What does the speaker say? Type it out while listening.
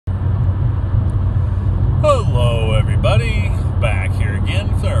everybody, back here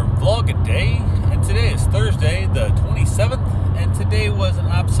again for our vlog-a-day, and today is Thursday the 27th, and today was an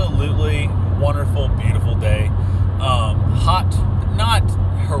absolutely wonderful, beautiful day. Hot, not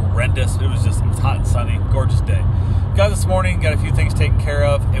horrendous, it was hot and sunny, gorgeous day. Got this morning, got a few things taken care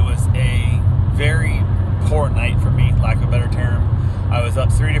of. It was a very poor night for me, lack of a better term. I was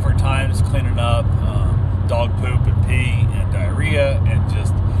up 3 different times cleaning up dog poop and pee and diarrhea, and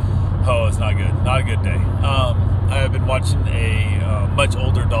just it's not good. Not a good day. I have been watching a much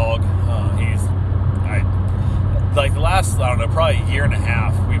older dog. Like the last, I don't know, probably a year and a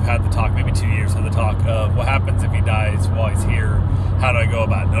half, we've had the talk, maybe 2 years of the talk of what happens if he dies while he's here. How do I go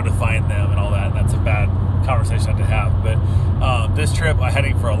about notifying them and all that? And that's a bad conversation to have. But this trip, I'm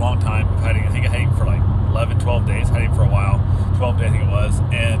heading for a long time. I think I'm heading for like 11, 12 days, heading for a while. 12 days, I think it was.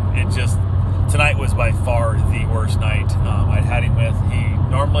 And it just, tonight was by far the worst night I'd had him with. He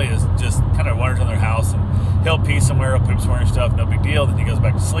normally is just kind of wanders in their house and he'll pee somewhere, he'll poop somewhere and stuff, no big deal. Then he goes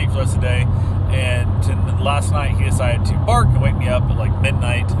back to sleep for the rest of the day. And last night he decided to bark and wake me up at like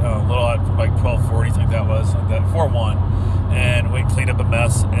midnight, a little out from like 12:40, I think that was, like that, 4:01, and we cleaned up a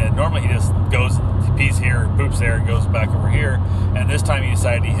mess. And normally he just goes, he pees here, poops there, and goes back over here. And this time he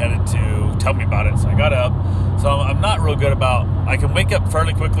decided he headed to tell me about it. So I got up. So I'm not real good about, I can wake up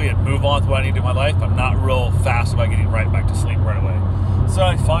fairly quickly and move on to what I need to do in my life. I'm not real fast about getting right back to sleep right away. So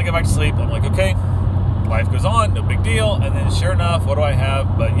I finally got back to sleep. I'm like, okay, life goes on, no big deal. And then sure enough, what do I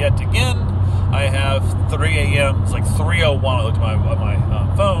have? But yet again, I have 3 a.m. It's like 3:01. I looked at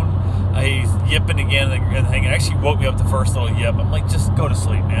my phone. He's yipping again and hanging. Actually woke me up the first little yip. I'm like, just go to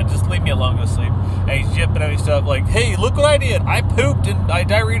sleep, man. Just leave me alone, go to sleep. And he's yipping at me stuff like, hey, look what I did. I pooped and I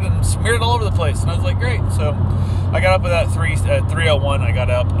diarrheaed and smeared it all over the place. And I was like, great. So I got up with that 3:01. I got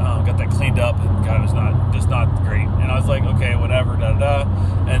up, got that cleaned up, and God, it was just not great. And I was like, okay, whatever, da-da-da.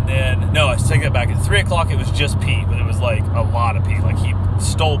 And then, no, I take it back. At 3 o'clock, it was just pee, but it was like a lot of pee. Like he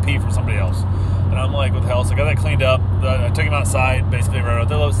stole pee from somebody else. And I'm like, what the hell? So I got that cleaned up. I took him outside, basically ran out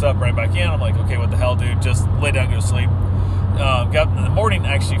the little stuff, ran back in. I'm like, okay, what the hell, dude? Just lay down and go to sleep. Got in the morning,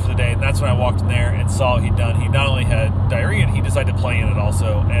 actually, for the day, and that's when I walked in there and saw what he'd done. He not only had diarrhea, he decided to play in it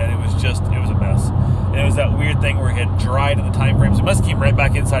also, and it was a mess. And it was that weird thing where he had dried in the time frame. So he must have came right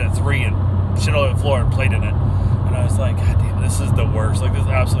back inside at 3 and shit all over the floor and played in it. And I was like, God damn, this is the worst. Like, this is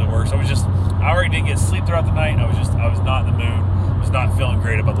absolutely the worst. I already didn't get sleep throughout the night. I was not in the mood. Was not feeling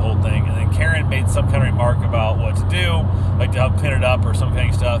great about the whole thing. And then Karen made some kind of remark about what to do, like to help clean it up or some kind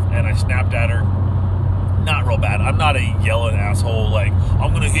of stuff, and I snapped at her. Not real bad. I'm not a yelling asshole, like,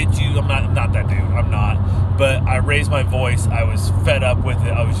 I'm gonna hit you. I'm not that dude. I'm not. But I raised my voice. I was fed up with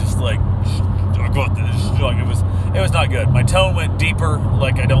it. I was just like, I got this. Like, it was not good. My tone went deeper,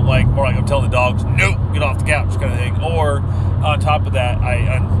 like I don't like, more like I'm telling the dogs, nope, get off the couch kind of thing. Or on top of that,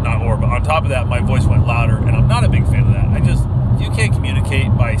 on top of that, my voice went louder, and I'm not a big fan of that. You can't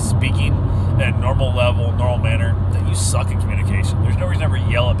communicate by speaking at a normal level, normal manner, then you suck at communication. There's no reason to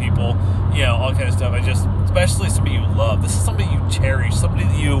ever yell at people, all kind of stuff. Especially somebody you love. This is somebody you cherish, somebody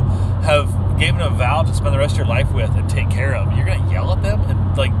that you have given a vow to spend the rest of your life with and take care of. You're going to yell at them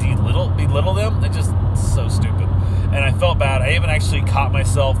and like belittle them? It's just so stupid. And I felt bad. I even actually caught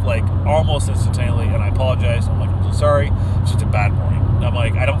myself like almost instantaneously, and I apologized. I'm like, I'm so sorry. It's just a bad morning. I'm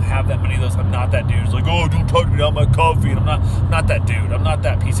like, I don't have that many of those. I'm not that dude. It's like, oh, don't touch me down my coffee. And I'm not that dude. I'm not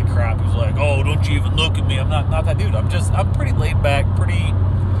that piece of crap who's like, oh, don't you even look at me. I'm not that dude. I'm pretty laid back, pretty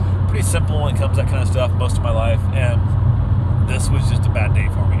simple when it comes to that kind of stuff most of my life. And this was just a bad day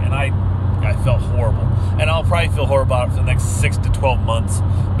for me. And I felt horrible. And I'll probably feel horrible about it for the next 6 to 12 months.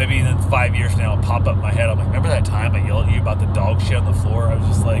 Maybe in 5 years now, it'll pop up in my head. I'm like, remember that time I yelled at you about the dog shit on the floor? I was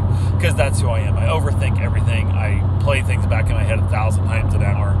just like, because that's who I am. I overthink everything. I play things back in my head 1,000 times an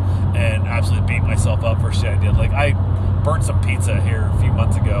hour and absolutely beat myself up for shit I did. Like, I burnt some pizza here a few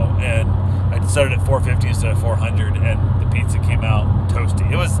months ago, and I started at 450 instead of 400, and the pizza came out toasty.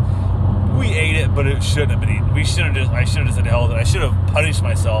 We ate it, but it shouldn't have been eaten. I should have just said, hell, I should have punished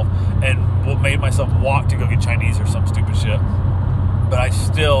myself and made myself walk to go get Chinese or some stupid shit. But I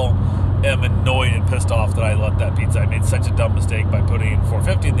still am annoyed and pissed off that I let that pizza. I made such a dumb mistake by putting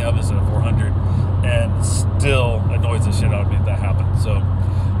 450 in the oven instead of 400, and still annoys the shit out of me that happened. So,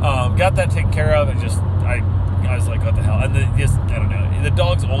 got that taken care of, and I was like, what the hell? And I don't know. The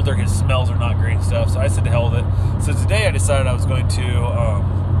dog's older, his smells are not great and stuff, so I said to hell with it. So today I decided I was going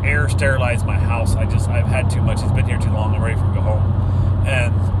to air sterilize my house. I've had too much. It's been here too long. I'm ready for to go home.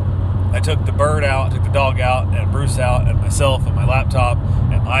 And I took the bird out, took the dog out, and Bruce out, and myself, and my laptop,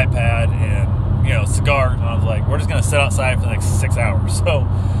 and my iPad, and cigar, and I was like, we're just gonna sit outside for the next 6 hours. So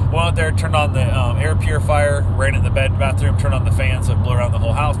went out there, turned on the air purifier, ran in the bathroom, turned on the fan so it blew around the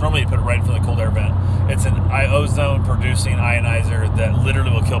whole house. Normally you put it right in front of the cold air vent. It's an ozone producing ionizer that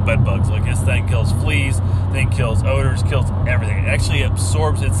literally will kill bed bugs. Like, this thing kills fleas, thing kills odors, kills everything. It actually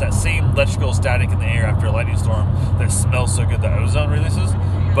absorbs, it's that same electrical static in the air after a lightning storm that smells so good that ozone releases,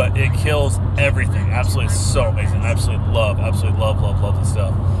 but it kills everything. Absolutely so amazing. Absolutely love this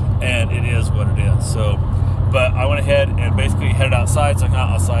stuff. And it is what it is. So, but I went ahead and basically headed outside. So I'm not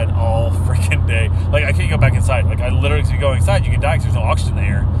outside all freaking day. Like, I can't go back inside. Like, I literally, if you go inside, you can die because there's no oxygen in the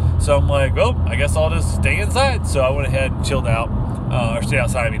air. So I'm like, well, I guess I'll just stay inside. So I went ahead and chilled out. Or stay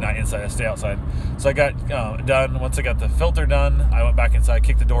outside, I mean, not inside, I stay outside. So I got done. Once I got the filter done, I went back inside,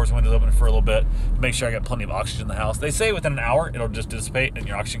 kicked the doors and windows open for a little bit, make sure I got plenty of oxygen in the house. They say within an hour, it'll just dissipate and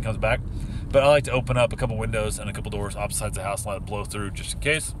your oxygen comes back. But I like to open up a couple windows and a couple doors opposite sides of the house and let it blow through just in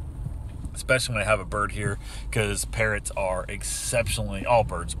case. Especially when I have a bird here, because parrots are exceptionally, all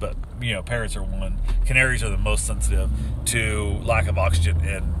birds, but parrots are one. Canaries are the most sensitive to lack of oxygen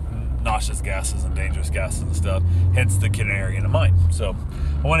and noxious gases and dangerous gases and stuff, hence the canary in a mine. So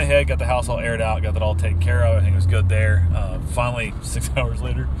I went ahead, got the house all aired out, got that all taken care of. I think it was good there. Finally, 6 hours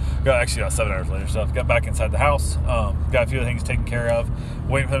later, about 7 hours later, so got back inside the house, got a few other things taken care of,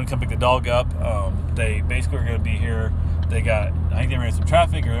 waiting for them to come pick the dog up. They basically were going to be here. I think they ran into some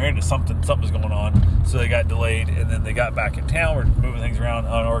traffic, or they ran into something was going on, so they got delayed, and then they got back in town. We're moving things around,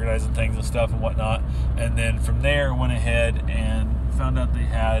 unorganizing things and stuff and whatnot, and then from there went ahead and found out they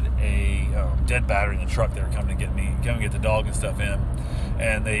had a dead battery in the truck. They were coming to get the dog and stuff in,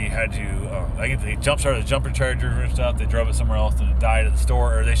 and they had to they jump-started the jumper charger and stuff. They drove it somewhere else, and it died at the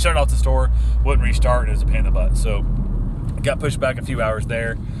store, or they shut off the store, wouldn't restart, and it was a pain in the butt. So got pushed back a few hours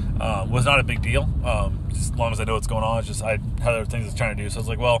there. Was not a big deal, just as long as I know what's going on. It's just I had other things I was trying to do. So I was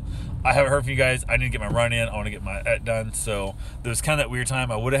like, well, I haven't heard from you guys. I need to get my run in. I want to get my et done. So there was kind of that weird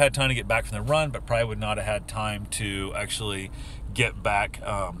time. I would have had time to get back from the run, but probably would not have had time to actually get back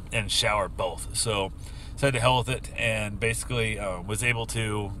and shower both. So I had to hell with it, and basically was able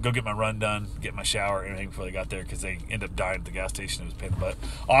to go get my run done, get my shower and everything before they got there, because they ended up dying at the gas station. It was a pain in the butt.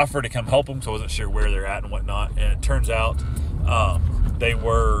 Offered to come help them, so I wasn't sure where they're at and whatnot. And it turns out they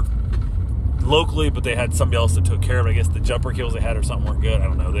were locally, but they had somebody else that took care of it. I guess the jumper cables they had or something weren't good. I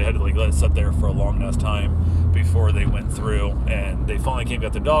don't know. They had to let it sit there for a long enough time before they went through, and they finally came,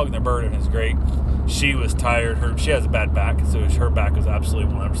 got their dog and their bird, and it was great. She was tired. She has a bad back, so her back was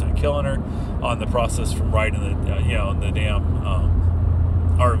absolutely 100% killing her on the process from riding in the damn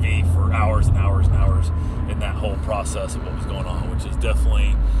RV for hours and hours and hours in that whole process of what was going on, which is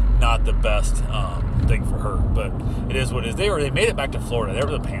definitely not the best thing for her, but it is what it is. They made it back to Florida. They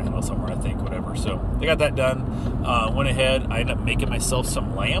were the Panhandle somewhere, I think, whatever. So they got that done. Went ahead. I ended up making myself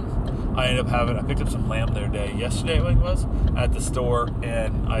some lamb. I picked up some lamb the other day, yesterday I think it was, at the store,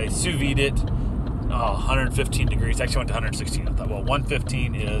 and I sous vide it. 115 degrees. Actually went to 116. I thought, well,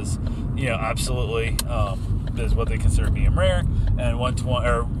 115 is, absolutely is what they consider medium rare, and 120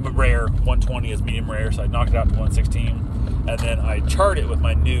 or rare. 120 is medium rare. So I knocked it out to 116, and then I charred it with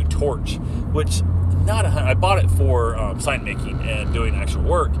my new torch, which I bought it for sign making and doing actual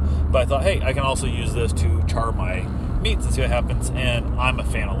work, but I thought, hey, I can also use this to char my meats and see what happens. And I'm a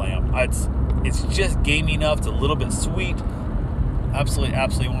fan of lamb. It's just gamey enough. It's a little bit sweet. Absolutely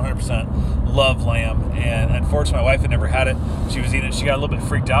 100% love lamb. And unfortunately, my wife had never had it. She was eating it. She got a little bit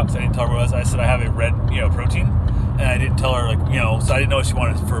freaked out because I didn't tell her what it was. I said I have a red, protein, and I didn't tell her, so I didn't know what she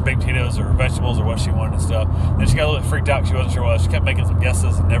wanted for baked potatoes or vegetables or what she wanted and stuff. Then she got a little bit freaked out. She wasn't sure what it was. She kept making some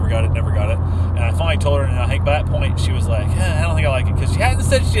guesses and never got it. And I finally told her, and I think by that point she was like, I don't think I like it, because she hadn't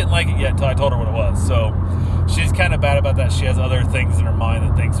said she didn't like it yet until I told her what it was. So she's kind of bad about that. She has other things in her mind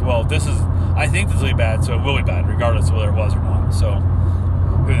that thinks, well, I think this will be bad, so it will be bad regardless of whether it was or not. So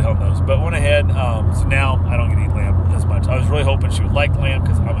who the hell knows? But went ahead. So now I don't get to eat lamb as much. I was really hoping she would like lamb,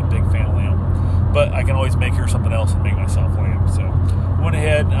 because I'm a big fan of lamb. But I can always make her something else and make myself lamb. So went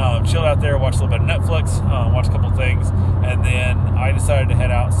ahead, chilled out there, watched a little bit of Netflix, watched a couple of things, and then I decided to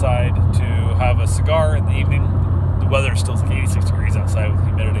head outside to have a cigar in the evening. The weather is still like 86 degrees outside with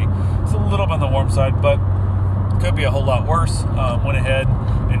humidity. It's a little bit on the warm side, but could be a whole lot worse. Went ahead,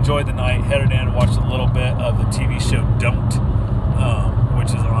 enjoyed the night, headed in, watched a little bit of the TV show Don't, which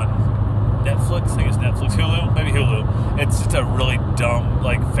is on Netflix. I think it's Netflix, Hulu, maybe Hulu. It's just a really dumb,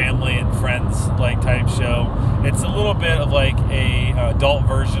 family and friends type show. It's a little bit of a adult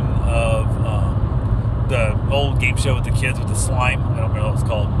version of the old game show with the kids with the slime. I don't know what it's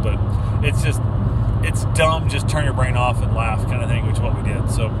called, but it's dumb. Just turn your brain off and laugh kind of thing, which is what we did.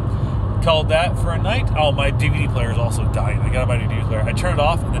 So called that for a night. Oh, my DVD player is also dying. I got my DVD player. I turn it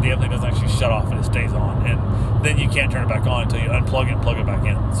off, and the damn thing doesn't actually shut off, and it stays on. And then you can't turn it back on until you unplug it and plug it back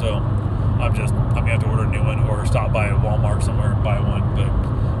in. So I'm gonna have to order a new one or stop by a Walmart somewhere and buy one.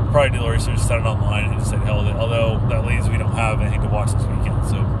 But probably do the research, set it online, and just say hell with it. Although that leaves we don't have anything to watch this weekend.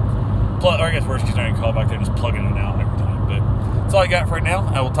 So, or I guess worst case scenario, call back there and just plug it in and out every time. But that's all I got for right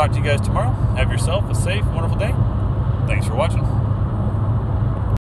now. I will talk to you guys tomorrow. Have yourself a safe, wonderful day. Thanks for watching.